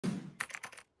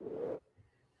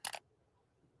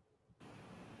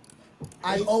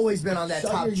I've always been on that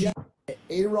top G.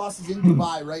 Adin Ross is in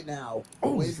Dubai right now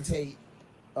with Tate.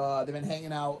 They've been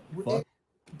hanging out.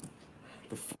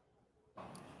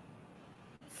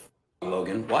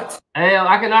 Logan, what? Hey,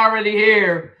 I can already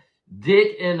hear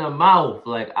dick in the mouth.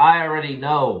 Like, I already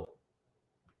know.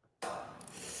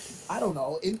 I don't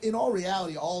know. In all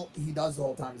reality, all he does the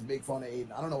whole time is make fun of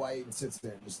Adin. I don't know why Adin sits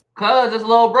there and just... Cause it's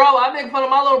little bro. I make fun of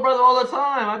my little brother all the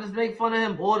time. I just make fun of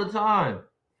him all the time.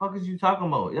 What the fuck is you talking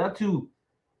about? Y'all too...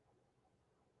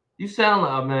 You sound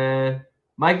like, man.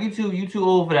 Mike, you too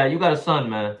old for that. You got a son,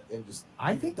 man.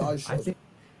 I think.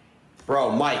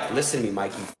 Bro, Mike, listen to me,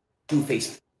 Mike. You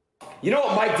face. You know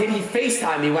what Mike did? He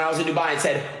FaceTimed me when I was in Dubai and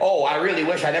said, "Oh, I really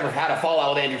wish I never had a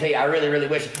fallout with Andrew Tate. I really, really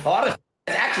wish." A lot of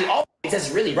actually all he says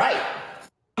is really right.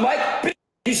 Mike,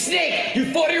 you snake, you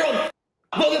 40-year-old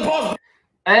Logan Paul's.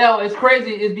 Hell, it's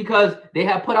crazy. It's because they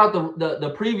have put out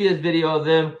the previous video of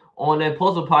them on their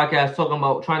Puzzle podcast talking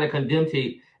about trying to condemn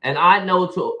Tate. And I know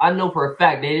for a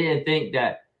fact they didn't think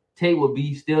that Tate would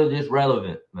be still this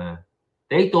relevant, man.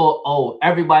 They thought, oh,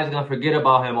 everybody's gonna forget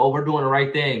about him. Oh, we're doing the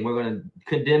right thing. We're gonna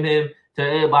condemn him to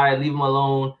everybody, leave him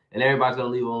alone, and everybody's gonna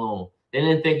leave him alone. They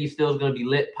didn't think he still was gonna be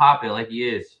lit popping like he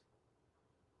is.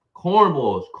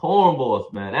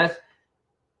 Cornballs, man. That's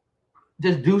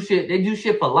just do shit. They do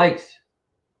shit for likes.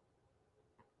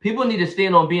 People need to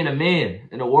stand on being a man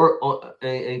and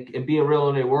and being real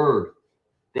on their word.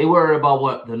 They worry about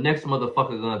what the next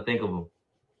motherfucker is gonna think of them.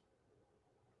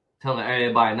 Telling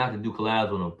everybody not to do collabs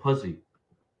with them. Pussy.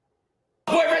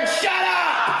 Boyfriend, shut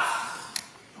up!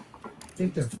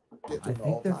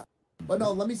 But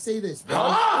no, let me say this, bro.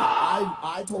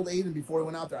 I told Adin before he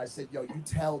went out there, I said, yo, you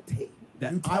tell Tate.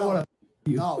 You tell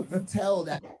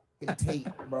that Tate,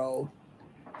 bro.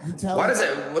 You tell What is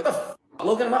it? What the f?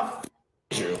 Logan him up.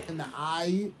 And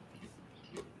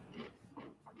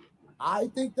I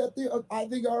think that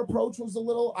our approach was a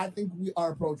little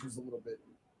bit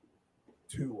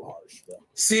too harsh, bro.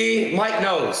 See, Mike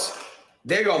knows.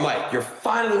 There you go, Mike. You're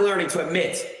finally learning to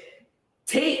admit.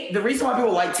 Tate, the reason why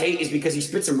people like Tate is because he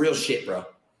spits some real shit, bro.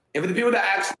 And for the people that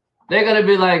actually... They're going to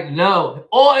be like, no,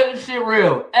 all this shit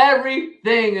real.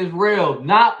 Everything is real.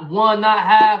 Not one, not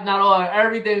half, not all.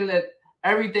 Everything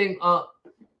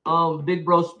Big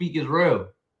Bro speak is real.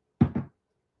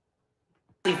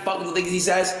 Fuck with the things he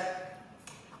says.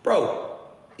 Bro,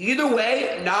 either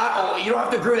way, you don't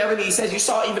have to agree with everything he says. You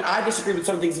saw even I disagree with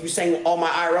some things he was saying on my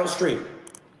IRL stream.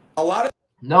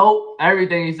 No,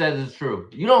 everything he says is true.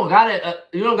 You don't gotta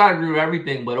agree with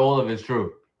everything, but all of it's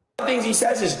true. Things he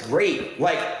says is great.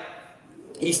 Like,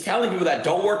 he's telling people that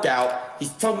don't work out. He's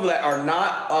telling people that are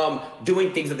not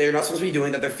doing things that they're not supposed to be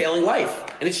doing, that they're failing life.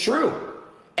 And it's true.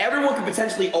 Everyone can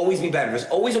potentially always be better. There's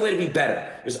always a way to be better.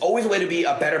 There's always a way to be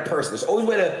a better person. There's always a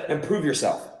way to improve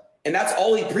yourself. And that's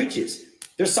all he preaches.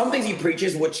 There's some things he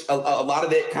preaches, which a lot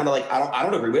of it kind of like, I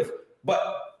don't agree with. But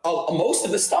most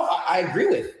of the stuff I agree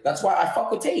with. That's why I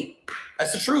fuck with Tate.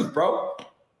 That's the truth, bro.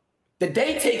 The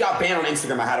day Tate got banned on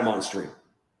Instagram, I had him on stream.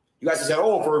 You guys said,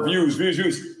 oh, for views.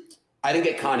 I didn't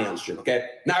get Kanye on stream, okay?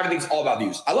 Not everything's all about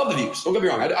views. I love the views. Don't get me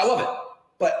wrong. I love it.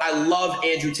 But I love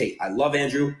Andrew Tate. I love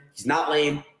Andrew. He's not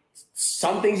lame.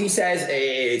 Some things he says,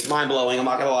 it's mind-blowing. I'm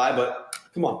not going to lie, but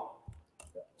come on.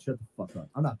 Shut the fuck up.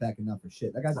 I'm not backing up for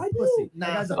shit. That guy's a pussy.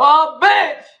 Oh,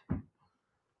 bitch!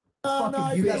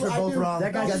 No, you guys are both wrong.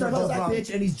 That guy's a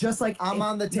bitch, and he's just like I'm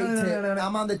on the Tate tit.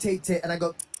 I'm on the Tate tit, and I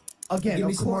go again. Give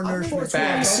me some more nourishment.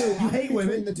 You hate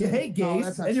women, you hate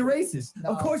gays, and you're racist.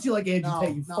 Of course, you like Andrew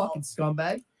Tate. You fucking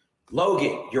scumbag.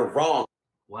 Logan, you're wrong.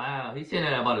 Wow, he's saying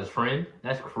that about his friend.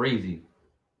 That's crazy.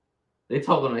 He's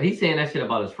saying that shit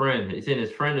about his friend. He's saying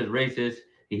his friend is racist.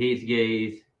 He hates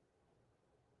gays.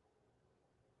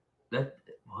 What?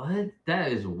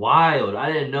 That is wild.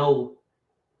 I didn't know.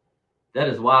 That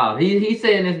is wild. He's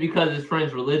saying this because his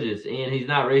friend's religious, and he's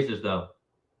not racist though.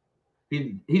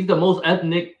 He's the most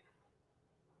ethnic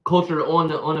culture on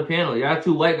the panel. You got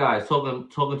two white guys talking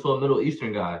to a Middle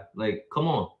Eastern guy. Like, come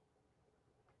on.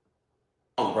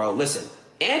 Bro, listen.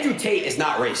 Andrew Tate is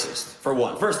not racist. For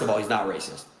one, first of all, he's not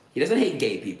racist. He doesn't hate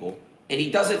gay people, and he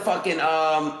doesn't fucking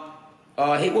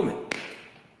hate women.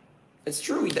 It's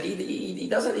true. He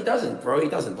doesn't, bro. He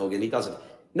doesn't, Logan. He doesn't.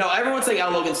 No, everyone's saying, "Oh,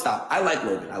 Logan, stop." I like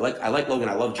Logan. I like Logan.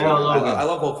 I love Jay. I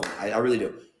love both of them. I really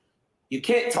do. You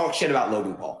can't talk shit about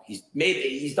Logan Paul.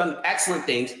 He's done excellent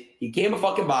things. He became a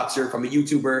fucking boxer, from a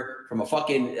YouTuber, from a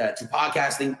fucking to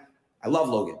podcasting. I love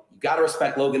Logan. You gotta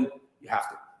respect Logan. You have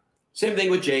to. Same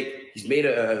thing with Jake. He's made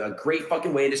a great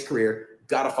fucking way in his career.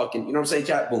 Gotta fucking, you know what I'm saying,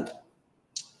 chat? Boom.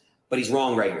 But he's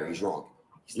wrong right here. He's wrong.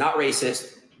 He's not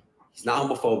racist. He's not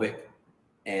homophobic.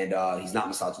 And he's not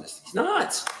misogynist. He's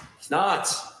not. He's not.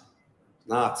 He's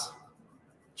not.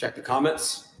 Check the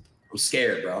comments. I'm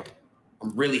scared, bro.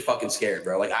 I'm really fucking scared,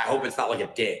 bro. Like, I hope it's not like a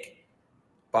dick.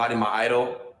 Body my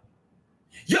idol.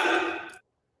 Yeah!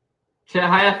 Chat,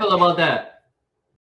 how you feel about that?